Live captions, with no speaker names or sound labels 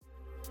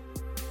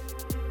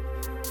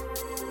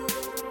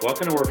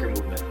Welcome to Worker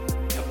Movement,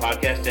 a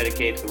podcast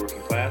dedicated to the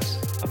working class,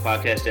 a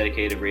podcast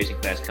dedicated to raising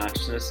class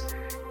consciousness.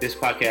 This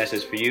podcast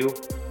is for you,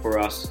 for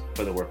us,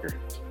 for the worker.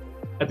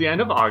 At the end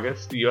of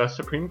August, the U.S.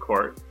 Supreme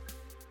Court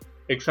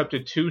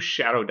accepted 2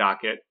 shadow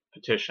docket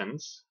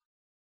petitions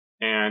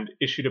and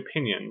issued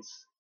opinions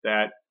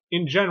that,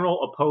 in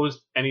general,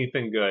 opposed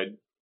anything good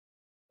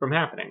from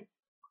happening.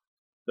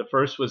 The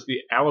first was the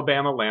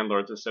Alabama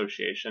Landlords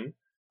Association,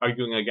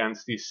 arguing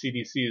against the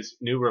CDC's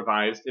new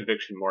revised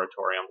eviction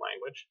moratorium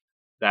language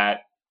that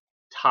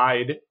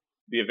tied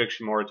the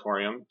eviction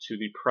moratorium to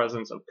the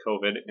presence of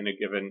COVID in a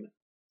given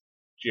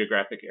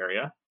geographic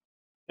area.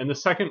 And the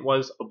second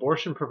was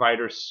abortion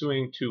providers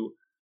suing to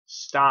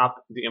stop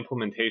the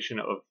implementation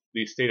of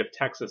the state of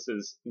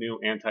Texas's new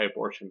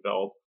anti-abortion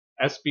bill,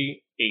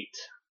 SB 8.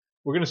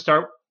 We're going to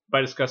start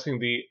by discussing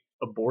the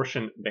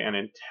abortion ban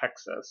in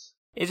Texas.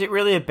 Is it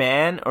really a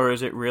ban, or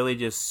is it really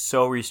just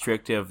so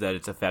restrictive that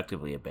it's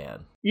effectively a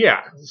ban?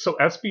 Yeah, so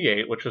SB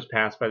 8, which was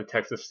passed by the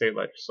Texas State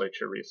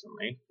Legislature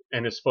recently,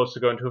 and is supposed to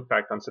go into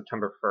effect on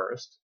September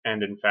 1st,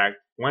 and in fact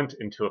went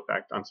into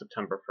effect on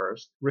September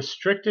 1st,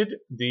 restricted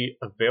the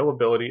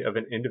availability of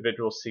an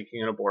individual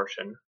seeking an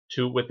abortion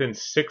to within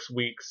 6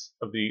 weeks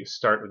of the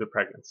start of the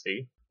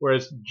pregnancy,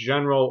 whereas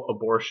general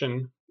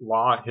abortion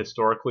law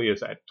historically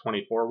is at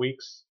 24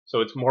 weeks,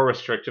 so it's more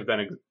restrictive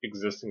than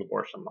existing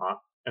abortion law.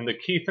 And the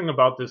key thing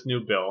about this new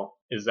bill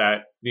is that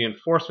the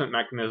enforcement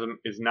mechanism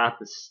is not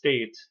the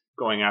state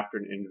going after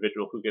an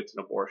individual who gets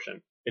an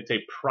abortion. It's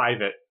a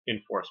private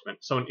enforcement.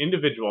 So an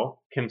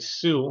individual can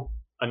sue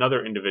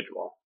another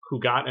individual who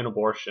got an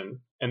abortion,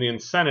 and the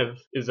incentive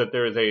is that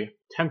there is a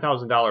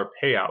 $10,000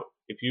 payout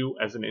if you,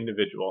 as an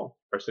individual,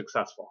 are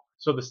successful.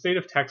 So the state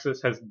of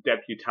Texas has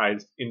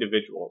deputized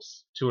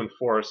individuals to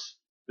enforce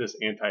this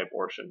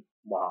anti-abortion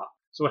law.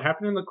 So what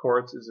happened in the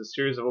courts is a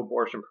series of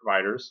abortion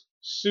providers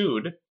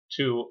sued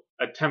to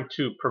attempt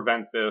to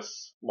prevent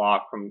this law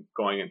from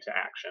going into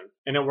action.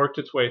 And it worked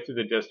its way through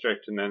the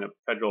district and then a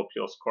federal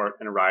appeals court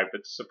and arrived at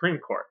the Supreme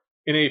Court.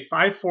 In a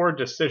 5-4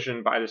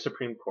 decision by the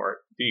Supreme Court,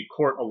 the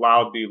court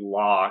allowed the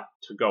law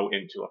to go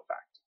into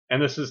effect. And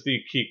this is the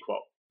key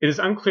quote. It is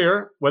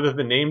unclear whether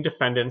the named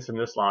defendants in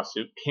this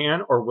lawsuit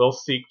can or will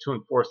seek to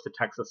enforce the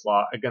Texas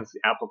law against the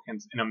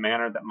applicants in a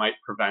manner that might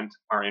prevent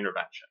our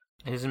intervention.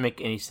 It doesn't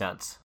make any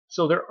sense.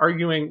 So they're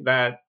arguing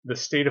that the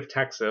state of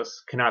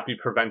Texas cannot be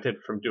prevented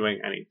from doing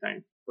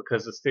anything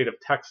because the state of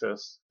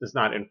Texas does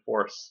not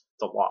enforce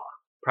the law.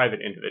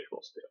 Private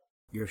individuals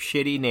do. Your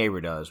shitty neighbor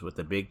does with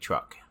the big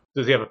truck.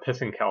 Does he have a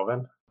pissing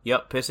Calvin?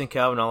 Yep, pissing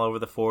Calvin all over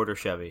the Ford or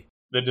Chevy.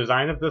 The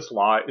design of this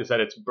law is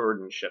that it's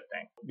burden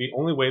shifting. The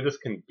only way this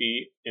can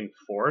be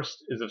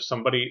enforced is if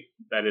somebody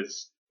that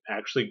is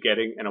actually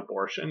getting an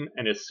abortion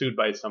and is sued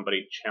by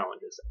somebody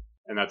challenges it.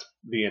 And that's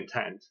the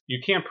intent. You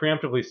can't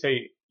preemptively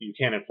say you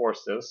can't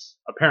enforce this,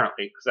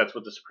 apparently, because that's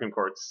what the Supreme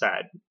Court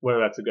said. Whether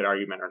that's a good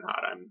argument or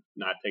not, I'm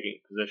not taking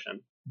a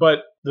position. But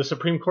the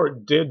Supreme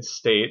Court did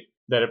state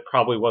that it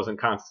probably wasn't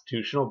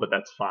constitutional, but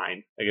that's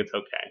fine. Like, it's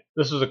okay.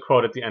 This was a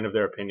quote at the end of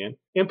their opinion.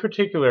 In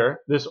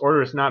particular, this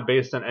order is not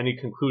based on any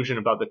conclusion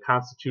about the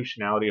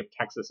constitutionality of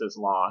Texas's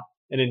law,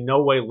 and in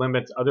no way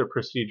limits other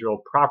procedural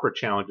proper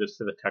challenges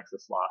to the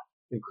Texas law,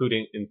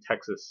 including in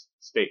Texas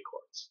state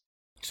courts.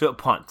 So it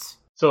punts.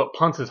 So it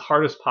punts as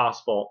hard as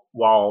possible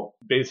while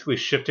basically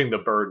shifting the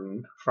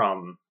burden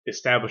from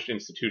established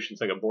institutions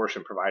like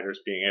abortion providers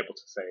being able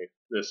to say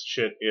this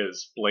shit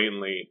is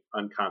blatantly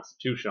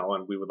unconstitutional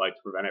and we would like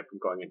to prevent it from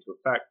going into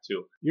effect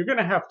to you're going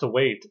to have to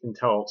wait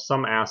until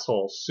some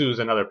asshole sues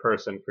another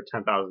person for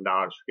 $10,000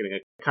 for getting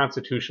a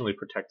constitutionally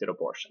protected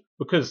abortion.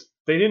 Because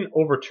they didn't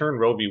overturn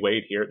Roe v.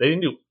 Wade here. They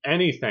didn't do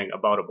anything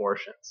about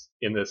abortions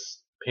in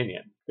this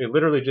opinion. They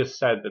literally just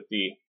said that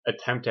the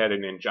attempt at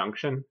an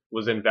injunction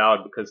was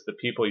invalid because the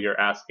people you're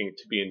asking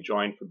to be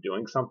enjoined from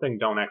doing something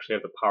don't actually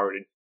have the power to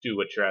do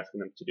what you're asking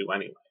them to do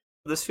anyway.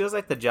 This feels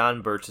like the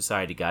John Birch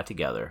Society got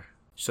together.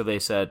 So they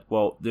said,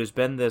 well, there's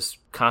been this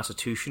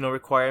constitutional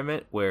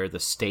requirement where the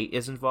state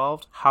is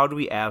involved. How do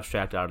we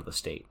abstract out of the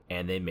state?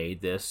 And they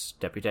made this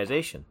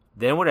deputization.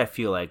 Then what I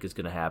feel like is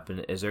going to happen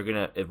is they're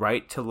going to,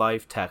 Right to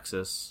Life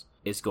Texas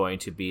is going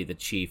to be the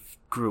chief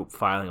group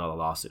filing all the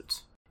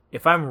lawsuits.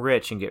 If I'm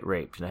rich and get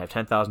raped and I have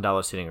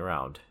 $10,000 sitting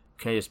around,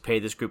 can I just pay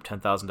this group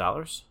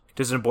 $10,000?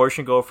 Does an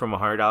abortion go from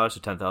 $100 to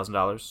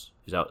 $10,000?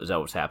 Is that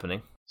what's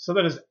happening? So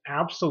that is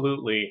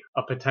absolutely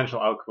a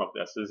potential outcome of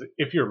this. Is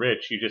if you're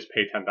rich, you just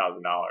pay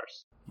 $10,000.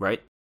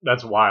 Right.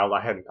 That's wild.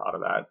 I hadn't thought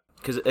of that.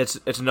 Because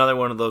it's another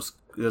one of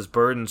those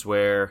burdens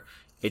where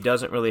it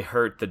doesn't really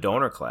hurt the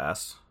donor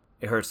class.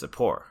 It hurts the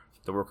poor,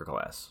 the worker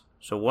class.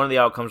 So one of the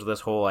outcomes of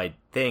this whole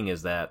thing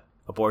is that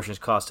abortions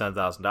cost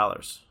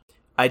 $10,000.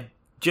 I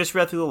just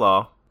read through the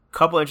law.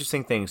 Couple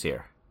interesting things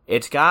here.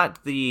 It's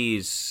got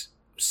these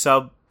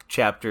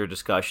sub-chapter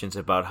discussions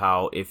about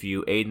how if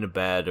you aid and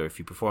abet or if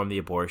you perform the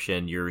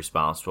abortion, you're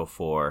responsible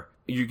for...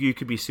 You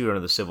could be sued under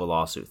the civil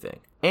lawsuit thing.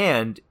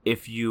 And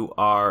if you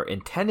are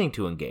intending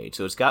to engage,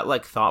 so it's got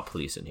like thought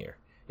police in here.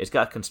 It's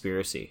got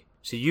conspiracy.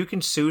 So you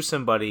can sue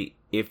somebody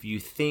if you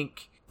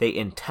think they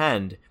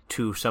intend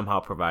to somehow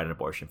provide an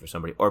abortion for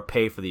somebody or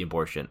pay for the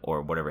abortion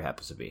or whatever it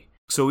happens to be.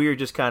 So we were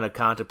just kind of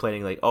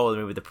contemplating like, oh,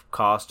 maybe the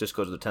cost just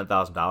goes to the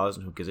 $10,000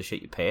 and who gives a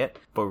shit, you pay it.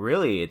 But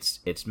really,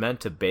 it's meant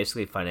to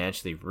basically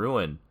financially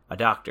ruin a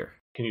doctor.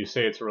 Can you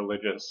say it's a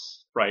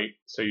religious right?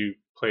 So you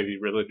play the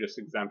religious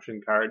exemption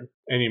card,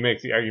 and you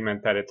make the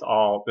argument that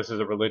this is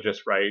a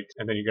religious right,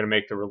 and then you're going to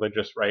make the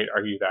religious right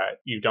argue that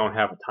you don't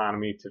have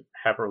autonomy to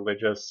have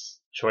religious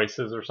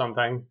choices or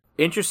something.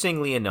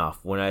 Interestingly enough,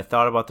 when I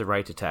thought about the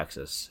right to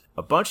Texas,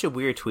 a bunch of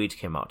weird tweets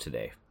came out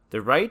today.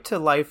 The Right to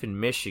Life in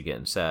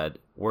Michigan said,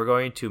 we're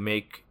going to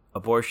make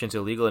abortions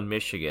illegal in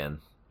Michigan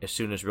as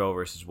soon as Roe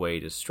versus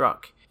Wade is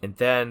struck. And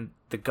then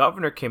the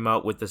governor came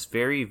out with this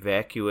very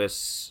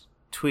vacuous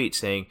tweet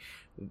saying,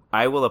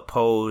 I will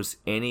oppose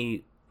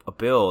a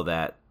bill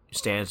that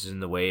stands in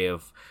the way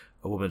of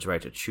a woman's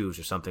right to choose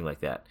or something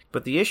like that.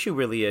 But the issue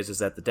really is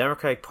that the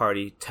Democratic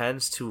Party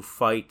tends to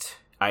fight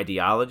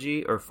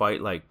ideology or fight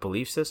like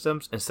belief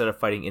systems instead of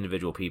fighting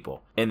individual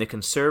people. And the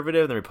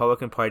Conservative and the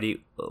Republican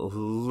Party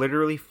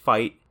literally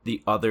fight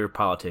the other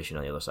politician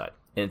on the other side.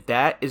 And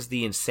that is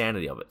the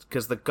insanity of it.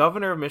 Because the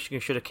governor of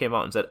Michigan should have came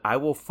out and said, I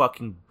will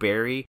fucking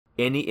bury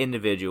any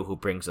individual who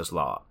brings this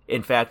law up.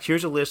 In fact,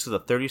 here's a list of the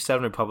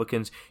 37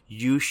 Republicans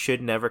you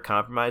should never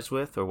compromise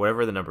with, or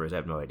whatever the number is. I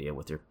have no idea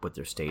what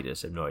their state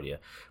is. I have no idea.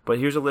 But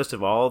here's a list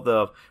of all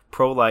the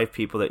pro-life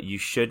people that you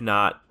should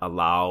not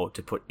allow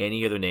to put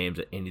any of their names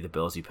at any of the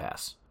bills you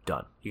pass.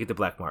 Done. You get the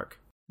black mark.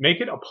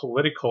 Make it a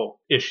political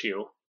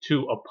issue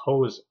to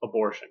oppose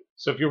abortion.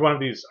 So if you're one of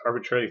these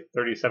arbitrary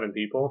 37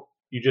 people,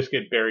 you just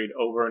get buried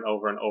over and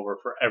over and over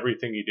for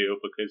everything you do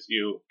because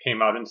you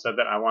came out and said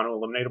that I want to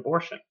eliminate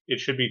abortion.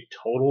 It should be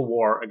total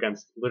war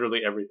against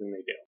literally everything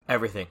they do.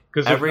 Everything.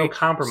 Because there's no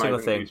compromising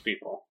with these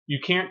people. You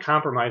can't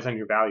compromise on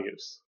your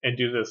values and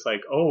do this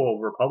like, oh,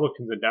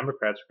 Republicans and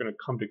Democrats are going to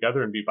come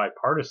together and be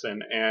bipartisan.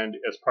 And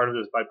as part of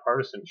this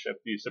bipartisanship,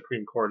 the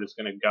Supreme Court is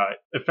going to gut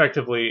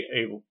effectively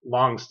a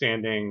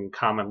long-standing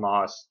common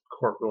law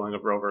court ruling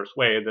of Roe versus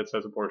Wade that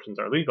says abortions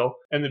are legal.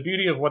 And the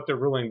beauty of what the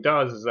ruling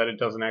does is that it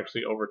doesn't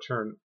actually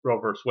overturn Roe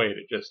versus Wade.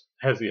 It just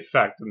has the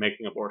effect of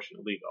making abortion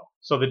illegal.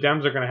 So the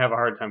Dems are going to have a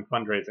hard time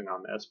fundraising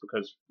on this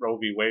because Roe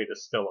v. Wade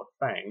is still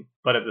a thing.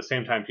 But at the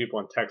same time, people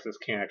in Texas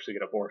can't actually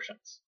get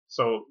abortions.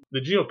 So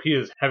the GOP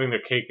is having their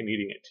cake and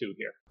eating it too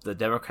here. The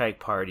Democratic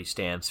Party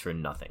stands for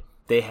nothing.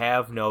 They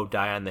have no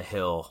die on the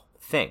hill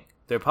thing.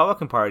 The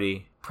Republican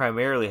Party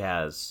primarily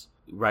has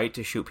right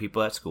to shoot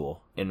people at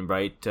school and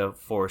right to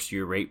force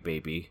your rape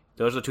baby.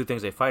 Those are the two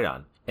things they fight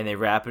on. And they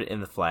wrap it in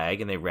the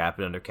flag and they wrap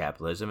it under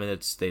capitalism,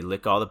 and they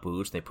lick all the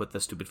boots and they put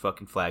the stupid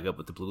fucking flag up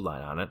with the blue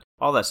line on it.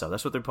 All that stuff.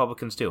 That's what the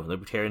Republicans do.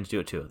 Libertarians do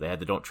it too. They had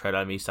the Don't Tread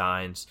on Me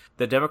signs.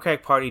 The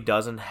Democratic Party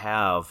doesn't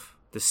have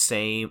the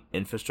same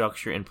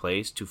infrastructure in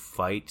place to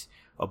fight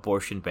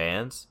abortion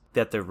bans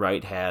that the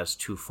right has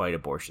to fight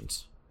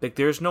abortions. Like,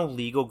 there's no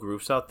legal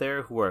groups out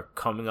there who are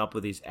coming up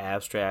with these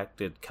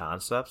abstracted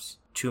concepts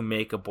to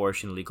make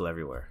abortion legal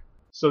everywhere.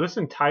 So this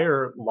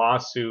entire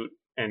lawsuit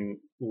and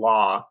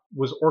law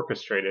was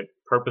orchestrated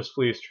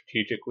purposefully,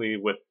 strategically,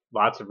 with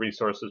lots of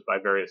resources by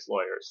various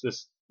lawyers.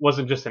 This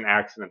wasn't just an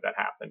accident that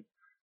happened.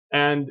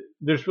 And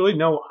there's really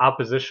no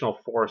oppositional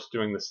force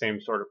doing the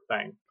same sort of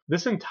thing.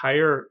 This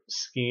entire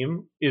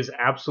scheme is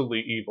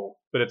absolutely evil,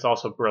 but it's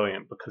also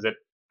brilliant because it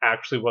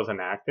actually was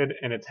enacted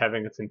and it's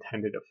having its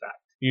intended effect.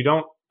 You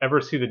don't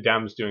ever see the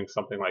Dems doing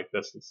something like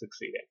this and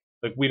succeeding.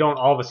 Like, we don't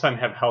all of a sudden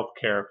have health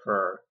care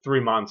for 3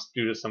 months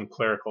due to some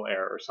clerical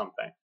error or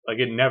something. Like,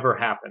 it never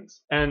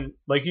happens. And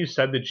like you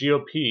said, the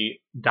GOP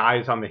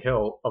dies on the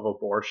hill of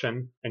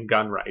abortion and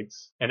gun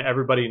rights, and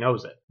everybody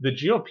knows it. The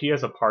GOP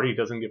as a party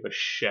doesn't give a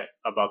shit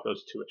about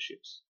those two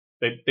issues.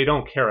 They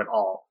don't care at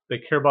all. They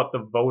care about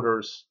the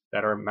voters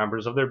that are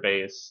members of their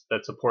base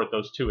that support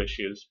those two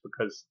issues,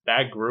 because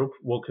that group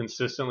will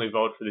consistently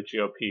vote for the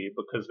GOP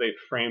because they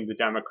frame the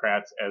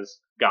Democrats as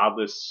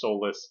godless,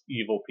 soulless,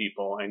 evil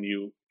people, and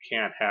you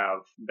can't have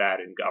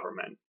that in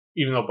government.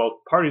 Even though both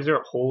parties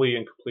are wholly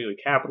and completely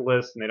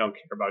capitalist and they don't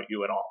care about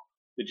you at all.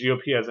 The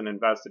GOP has an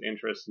invested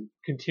interest in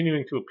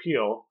continuing to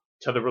appeal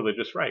to the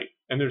religious right.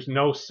 And there's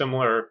no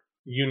similar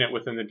unit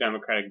within the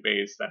Democratic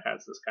base that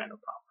has this kind of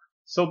power.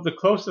 So the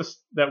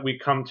closest that we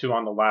come to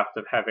on the left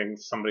of having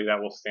somebody that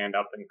will stand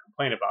up and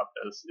complain about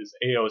this is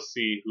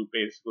AOC, who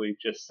basically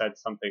just said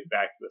something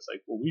vacuous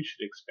like, well, we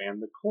should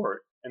expand the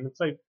court. And it's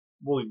like,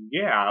 well,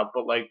 yeah,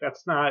 but like,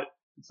 it's not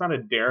a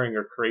daring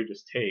or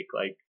courageous take.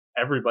 Like,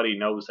 everybody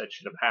knows that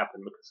should have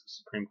happened because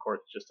the Supreme Court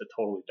is just a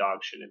totally dog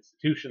shit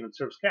institution that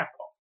serves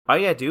capital. All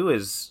you gotta do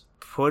is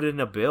put in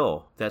a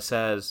bill that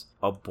says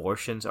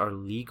abortions are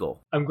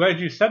legal. I'm glad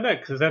you said that,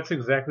 because that's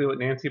exactly what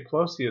Nancy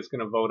Pelosi is going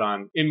to vote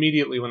on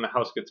immediately when the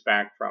House gets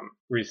back from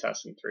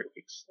recess in 3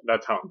 weeks.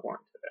 That's how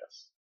important it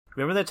is.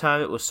 Remember the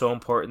time it was so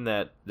important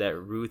that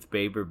Ruth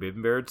Bader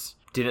Ginsburg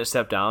didn't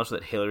step down so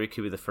that Hillary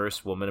could be the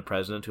first woman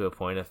president to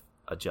appoint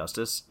a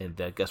justice, and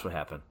then guess what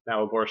happened?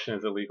 Now abortion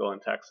is illegal in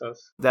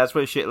Texas. That's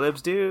what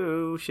shitlibs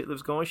do.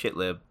 Shitlibs going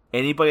shitlib.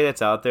 Anybody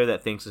that's out there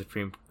that thinks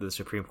the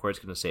Supreme Court's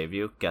going to save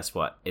you, guess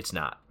what? It's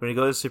not. When you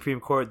go to the Supreme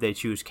Court, they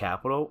choose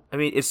capital. I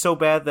mean, it's so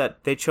bad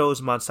that they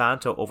chose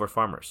Monsanto over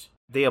farmers.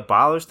 They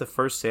abolished the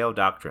first sale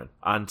doctrine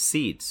on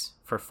seeds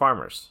for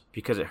farmers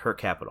because it hurt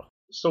capital.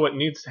 So what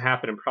needs to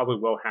happen, and probably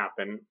will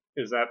happen,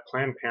 is that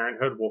Planned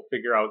Parenthood will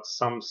figure out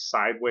some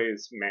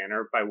sideways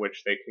manner by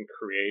which they can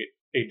create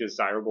a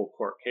desirable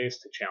court case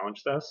to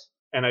challenge this.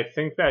 And I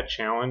think that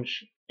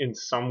challenge, in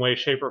some way,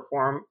 shape, or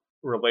form,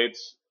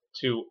 relates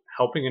to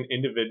helping an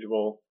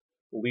individual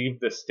leave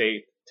the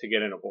state to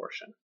get an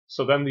abortion.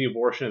 So then the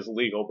abortion is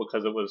legal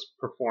because it was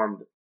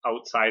performed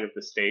outside of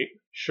the state.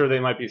 Sure,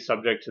 they might be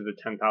subject to the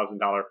 $10,000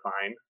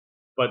 fine,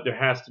 but there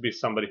has to be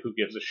somebody who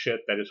gives a shit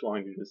that is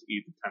willing to just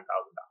eat the $10,000.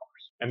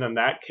 And then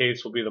that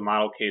case will be the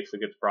model case that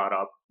gets brought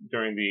up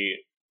during the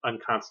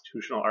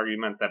unconstitutional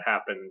argument that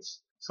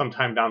happens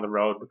sometime down the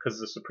road, because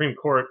the Supreme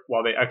Court,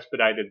 while they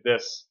expedited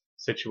this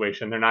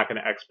situation, they're not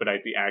going to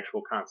expedite the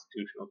actual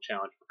constitutional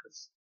challenge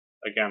because,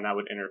 again, that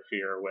would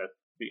interfere with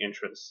the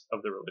interests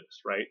of the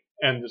religious right,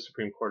 and the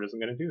Supreme Court isn't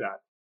going to do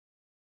that.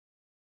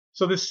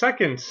 So the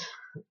second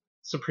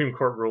Supreme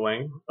Court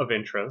ruling of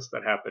interest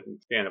that happened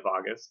at the end of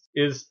August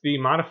is the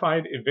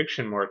modified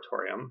eviction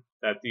moratorium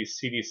that the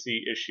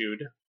CDC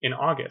issued in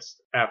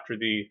August after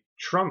the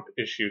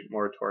Trump-issued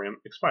moratorium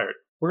expired.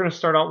 We're going to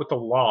start out with the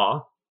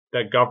law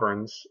that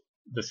governs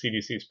the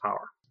CDC's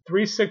power.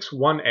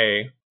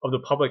 361A of the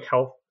Public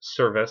Health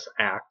Service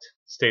Act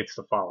states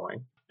the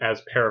following,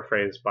 as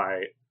paraphrased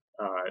by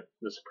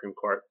the Supreme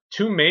Court: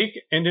 to make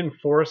and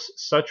enforce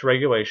such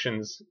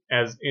regulations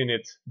as in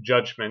its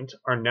judgment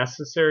are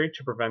necessary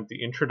to prevent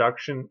the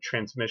introduction,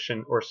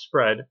 transmission, or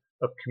spread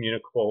of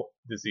communicable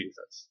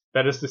diseases.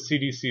 That is the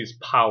CDC's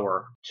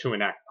power to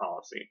enact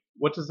policy.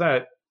 What does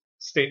that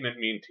statement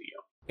mean to you?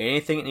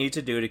 Anything it needs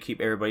to do to keep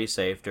everybody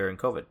safe during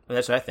COVID.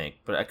 That's what I think,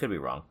 but I could be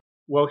wrong.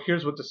 Well,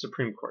 here's what the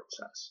Supreme Court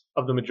says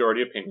of the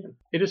majority opinion.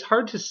 It is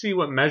hard to see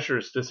what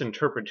measures this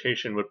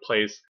interpretation would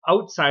place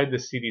outside the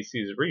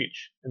CDC's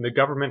reach, and the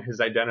government has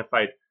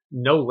identified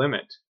no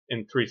limit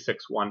in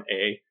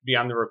 361A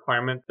beyond the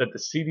requirement that the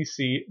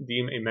CDC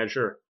deem a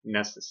measure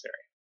necessary.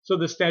 So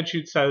the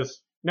statute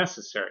says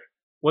necessary.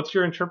 What's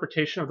your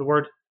interpretation of the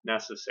word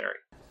necessary?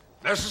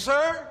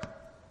 Necessary?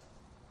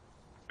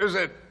 Is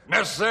it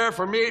necessary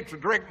for me to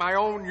drink my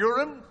own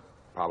urine?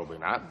 Probably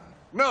not.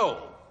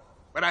 No.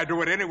 But I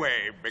do it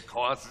anyway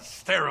because it's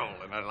sterile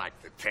and I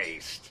like the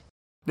taste.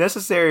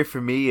 Necessary for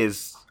me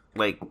is,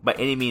 like, by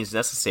any means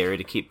necessary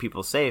to keep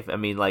people safe. I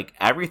mean, like,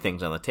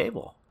 everything's on the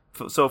table.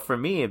 So for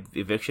me,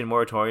 eviction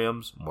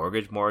moratoriums,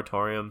 mortgage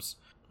moratoriums,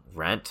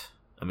 rent,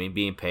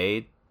 being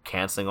paid,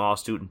 canceling all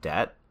student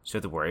debt, so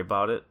you don't have to worry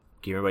about it,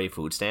 giving everybody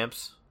food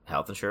stamps,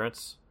 health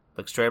insurance,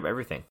 like straight up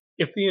everything.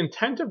 If the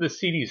intent of the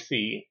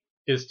CDC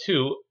is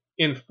to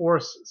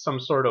enforce some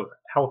sort of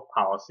health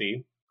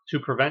policy to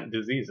prevent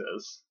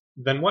diseases,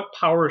 then what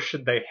power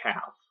should they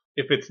have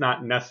if it's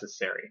not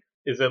necessary?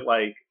 Is it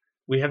like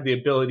we have the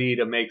ability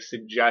to make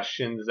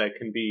suggestions that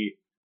can be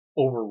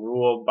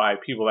overruled by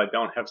people that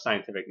don't have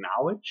scientific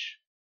knowledge?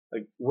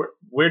 Like,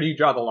 where do you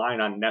draw the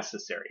line on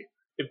necessary?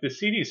 If the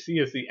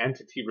CDC is the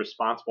entity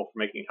responsible for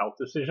making health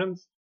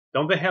decisions,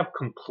 don't they have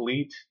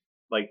complete,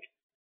 like,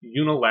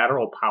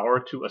 unilateral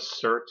power to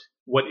assert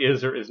what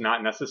is or is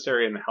not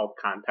necessary in the health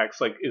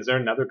context? Like, is there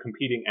another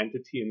competing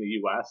entity in the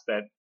U.S.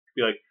 that could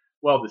be like,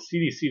 well, the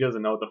CDC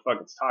doesn't know what the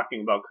fuck it's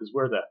talking about because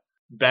we're the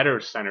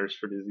better centers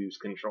for disease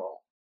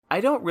control?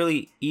 I don't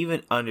really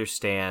even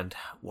understand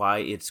why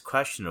it's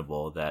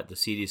questionable that the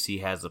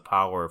CDC has the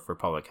power for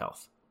public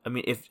health. I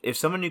mean, if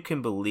someone who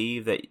can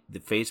believe that the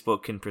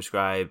Facebook can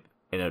prescribe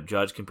and a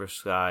judge can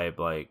prescribe,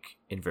 like,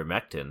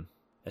 ivermectin,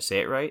 I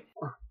say it right?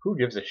 Who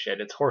gives a shit?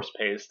 It's horse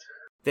paste.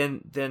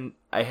 Then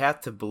I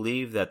have to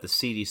believe that the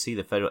CDC,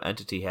 the federal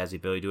entity, has the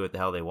ability to do what the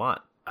hell they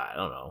want. I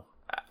don't know.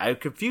 I'm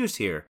confused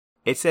here.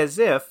 It's as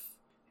if,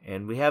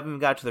 and we haven't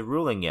got to the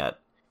ruling yet,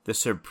 the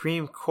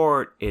Supreme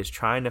Court is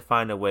trying to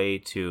find a way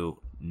to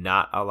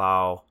not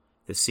allow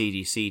the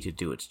CDC to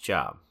do its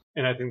job.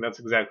 And I think that's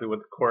exactly what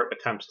the court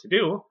attempts to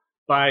do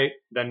by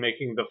then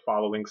making the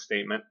following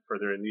statement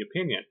further in the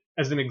opinion.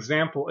 As an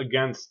example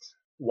against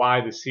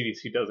why the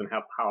CDC doesn't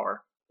have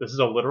power, this is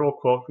a literal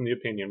quote from the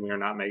opinion. We are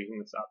not making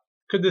this up.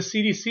 Could the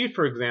CDC,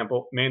 for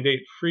example,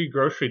 mandate free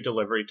grocery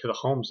delivery to the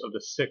homes of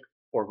the sick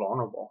or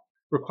vulnerable?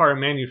 Require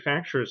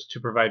manufacturers to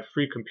provide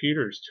free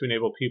computers to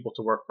enable people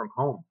to work from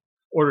home?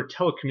 Order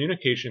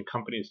telecommunication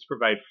companies to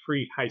provide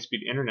free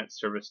high-speed internet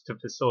service to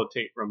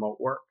facilitate remote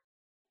work?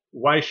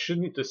 Why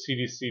shouldn't the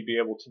CDC be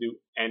able to do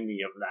any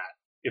of that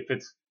if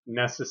it's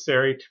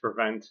necessary to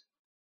prevent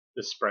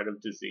the spread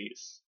of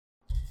disease?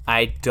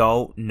 I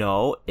don't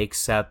know,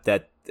 except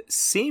that it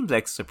seems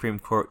like the Supreme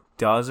Court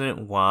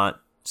doesn't want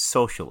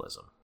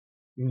socialism.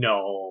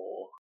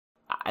 No.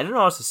 I don't know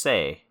what else to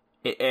say.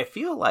 I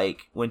feel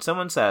like when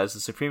someone says the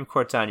Supreme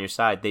Court's on your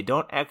side, they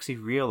don't actually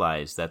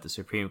realize that the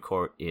Supreme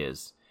Court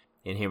is,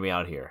 and hear me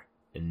out here,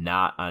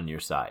 not on your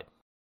side.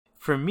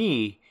 For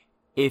me,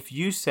 if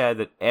you said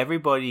that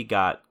everybody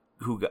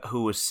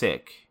who was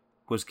sick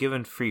was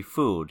given free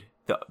food,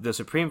 the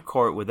Supreme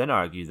Court would then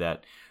argue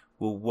that,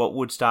 well, what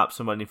would stop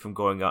somebody from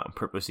going out and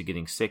purposely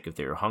getting sick if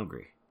they were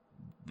hungry?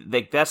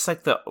 Like, that's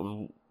like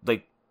the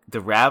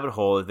rabbit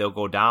hole that they'll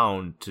go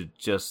down to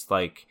just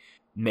like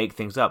make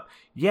things up.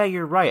 Yeah,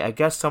 you're right. I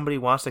guess somebody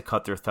wants to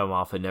cut their thumb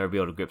off and never be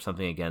able to grip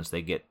something again, so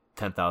they get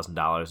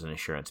 $10,000 in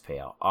insurance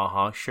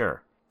payout.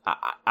 Sure.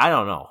 I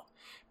don't know.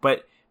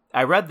 But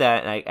I read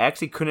that, and I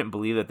actually couldn't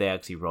believe that they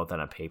actually wrote that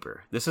on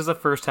paper. This is the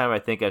first time I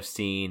think I've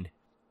seen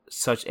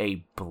such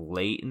a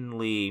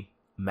blatantly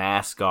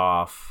mask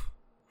off,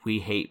 we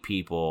hate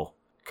people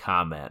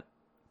comment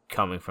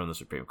coming from the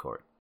Supreme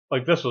Court.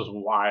 Like, this was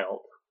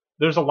wild.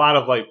 There's a lot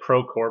of like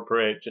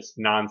pro-corporate, just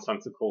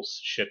nonsensical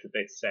shit that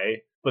they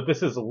say, but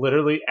this is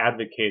literally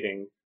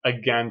advocating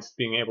against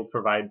being able to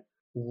provide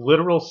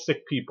literal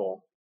sick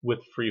people with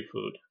free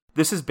food.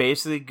 This is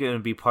basically going to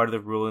be part of the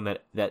ruling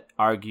that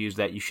argues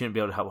that you shouldn't be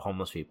able to help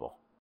homeless people.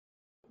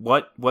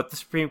 What the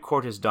Supreme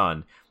Court has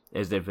done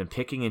is they've been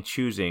picking and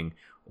choosing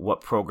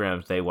what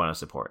programs they want to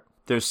support.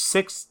 There's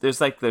six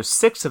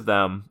of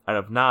them out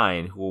of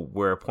 9 who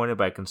were appointed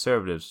by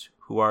conservatives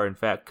who are in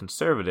fact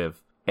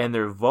conservative, and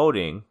they're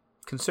voting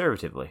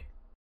conservatively.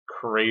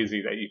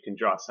 Crazy that you can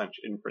draw such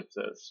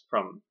inferences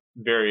from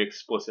very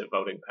explicit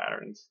voting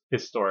patterns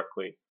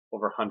historically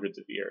over hundreds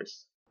of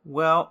years.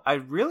 Well,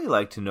 I'd really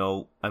like to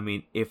know,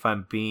 if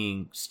I'm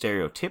being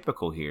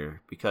stereotypical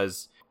here,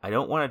 because I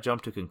don't want to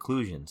jump to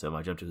conclusions. Am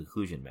I jump to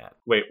conclusion, Matt?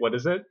 Wait, what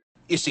is it?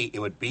 You see, it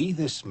would be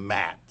this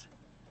mat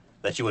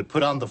that you would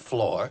put on the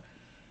floor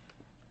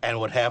and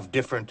would have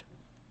different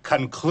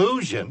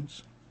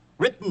conclusions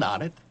written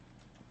on it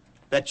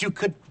that you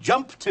could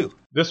jump to.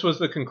 This was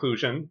the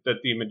conclusion that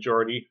the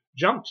majority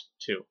jumped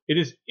to. It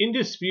is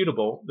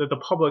indisputable that the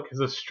public has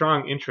a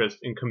strong interest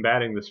in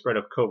combating the spread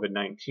of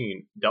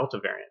COVID-19 Delta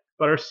variant,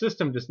 but our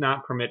system does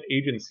not permit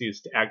agencies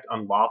to act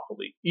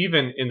unlawfully,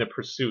 even in the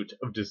pursuit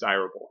of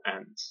desirable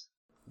ends.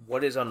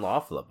 What is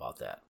unlawful about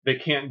that? They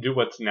can't do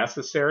what's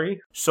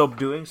necessary. So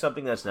doing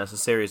something that's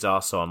necessary is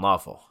also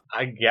unlawful?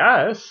 I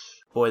guess.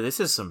 Boy, this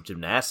is some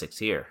gymnastics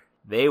here.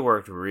 They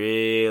worked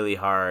really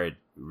hard,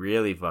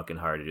 really fucking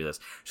hard to do this.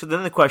 So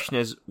then the question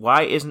is,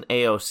 why isn't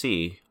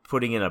AOC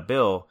putting in a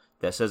bill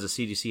that says the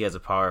CDC has the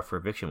power for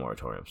eviction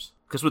moratoriums?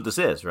 Because what this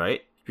is,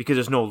 right? Because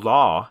there's no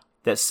law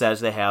that says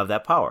they have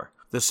that power.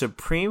 The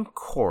Supreme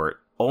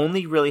Court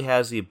only really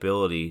has the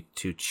ability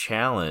to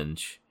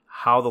challenge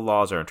how the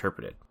laws are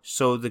interpreted.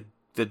 So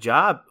the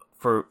job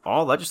for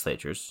all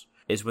legislatures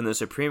is when the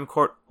Supreme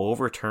Court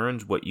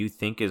overturns what you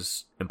think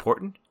is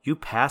important, you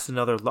pass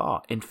another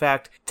law. In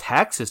fact,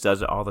 Texas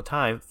does it all the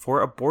time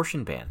for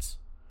abortion bans.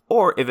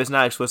 Or, if it's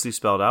not explicitly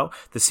spelled out,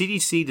 the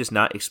CDC does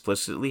not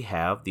explicitly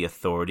have the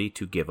authority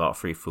to give out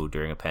free food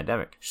during a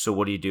pandemic. So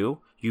what do?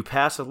 You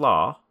pass a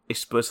law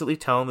explicitly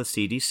telling the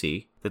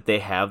CDC that they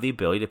have the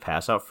ability to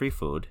pass out free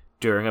food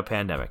during a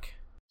pandemic.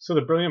 So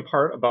the brilliant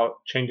part about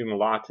changing the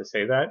law to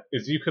say that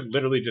is you could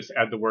literally just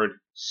add the word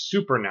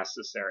super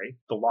necessary.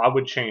 The law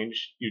would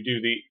change. You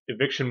do the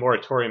eviction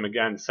moratorium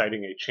again,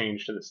 citing a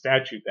change to the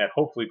statute that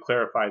hopefully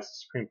clarifies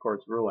the Supreme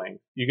Court's ruling.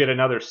 You get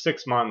another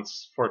 6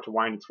 months for it to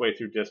wind its way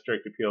through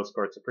district, appeals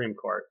court, Supreme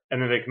Court,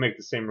 and then they can make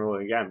the same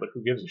ruling again, but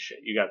who gives a shit?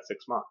 You got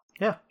 6 months.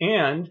 Yeah.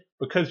 And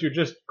because you're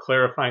just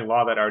clarifying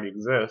law that already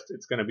exists,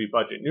 it's going to be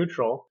budget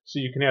neutral, so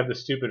you can have the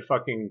stupid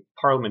fucking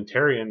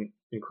parliamentarian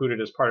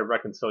included as part of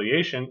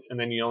reconciliation, and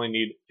then you only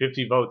need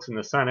 50 votes in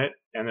the Senate,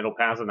 and it'll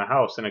pass in the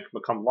House, and it can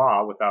become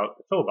law without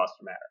the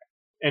filibuster matter.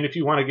 And if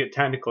you want to get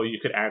technical, you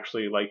could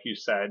actually, like you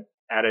said,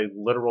 add a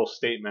literal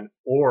statement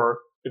or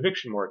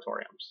eviction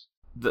moratoriums.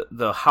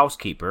 The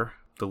housekeeper,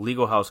 the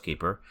legal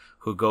housekeeper,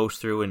 who goes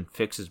through and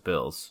fixes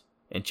bills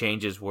and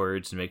changes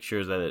words and makes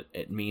sure that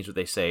it means what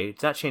they say,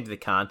 it's not changing the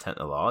content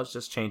of the law, it's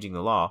just changing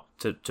the law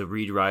to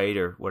read right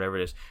or whatever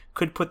it is,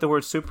 could put the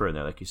word super in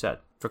there, like you said,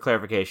 for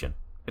clarification.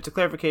 It's a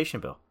clarification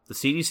bill. The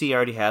CDC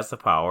already has the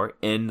power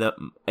in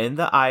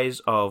the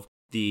eyes of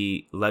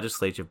the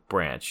legislative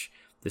branch.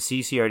 The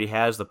CDC already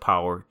has the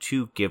power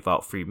to give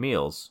out free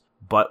meals,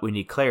 but we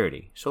need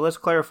clarity. So let's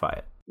clarify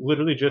it.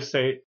 Literally just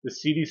say the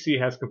CDC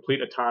has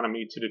complete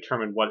autonomy to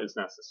determine what is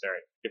necessary.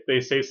 If they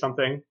say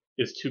something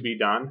is to be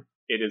done,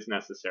 it is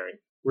necessary.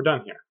 We're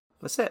done here.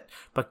 That's it.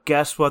 But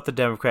guess what the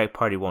Democratic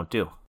Party won't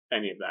do?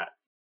 Any of that.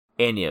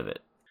 Any of it.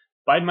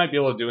 Biden might be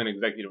able to do an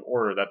executive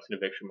order that's an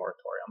eviction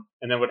moratorium,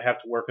 and then would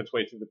have to work its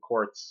way through the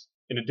courts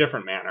in a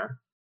different manner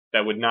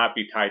that would not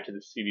be tied to the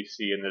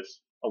CDC in this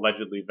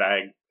allegedly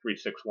vague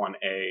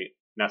 361A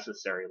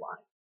necessary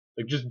line.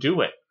 Like, just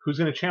do it. Who's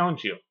going to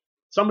challenge you?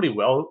 Somebody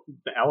will.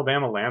 The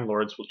Alabama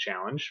landlords will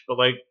challenge, but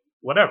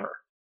whatever.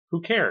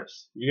 Who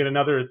cares? You get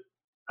another,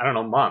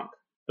 month.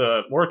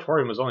 The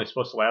moratorium was only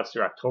supposed to last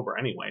through October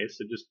anyway,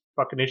 so just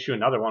fucking issue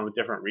another one with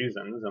different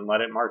reasons and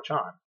let it march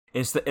on.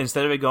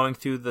 Instead of it going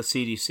through the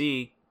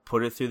CDC,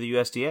 put it through the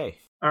USDA.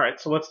 All right,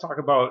 so let's talk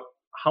about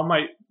how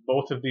might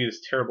both of these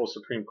terrible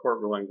Supreme Court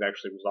rulings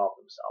actually resolve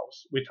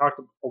themselves. We talked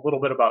a little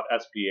bit about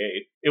SB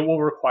 8. It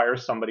will require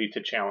somebody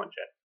to challenge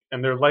it,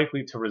 and they're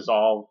likely to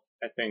resolve,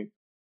 I think,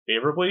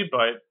 favorably,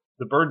 but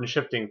the burden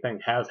shifting thing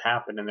has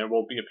happened, and there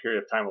will be a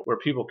period of time where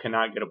people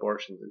cannot get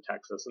abortions in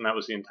Texas, and that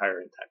was the entire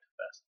intent of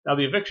this. Now,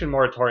 the eviction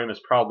moratorium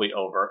is probably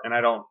over, and I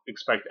don't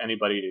expect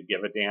anybody to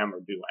give a damn or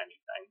do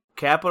anything.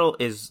 Capitol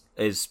is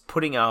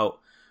putting out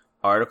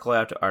article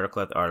after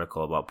article after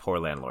article about poor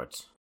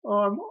landlords.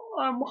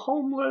 I'm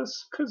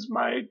homeless because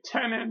my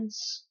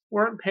tenants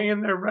weren't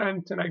paying their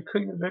rent and I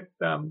couldn't evict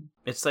them.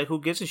 It's like,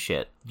 who gives a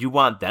shit? You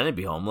want them to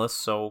be homeless,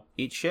 so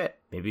eat shit.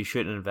 Maybe you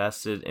should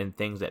invest it in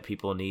things that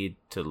people need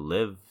to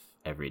live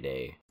every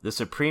day. The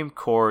Supreme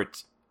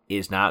Court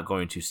is not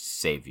going to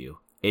save you.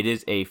 It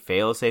is a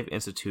fail-safe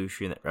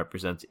institution that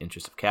represents the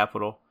interests of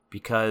capital,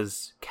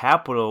 because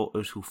capital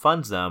is who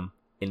funds them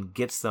and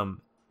gets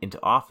them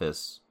into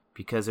office,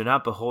 because they're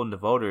not beholden to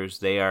voters.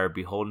 They are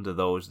beholden to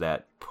those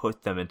that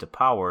put them into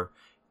power,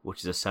 which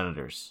is the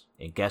senators.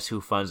 And guess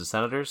who funds the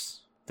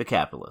senators? The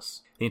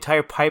capitalists. The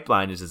entire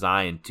pipeline is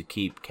designed to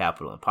keep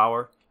capital in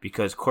power,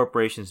 because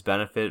corporations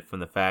benefit from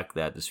the fact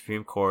that the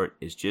Supreme Court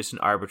is just an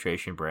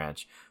arbitration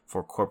branch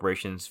for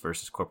corporations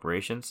versus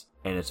corporations,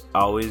 and it's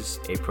always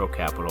a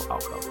pro-capital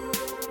outcome.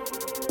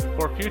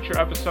 For future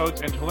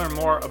episodes and to learn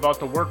more about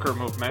the worker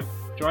movement,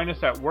 join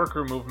us at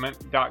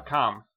workermovement.com.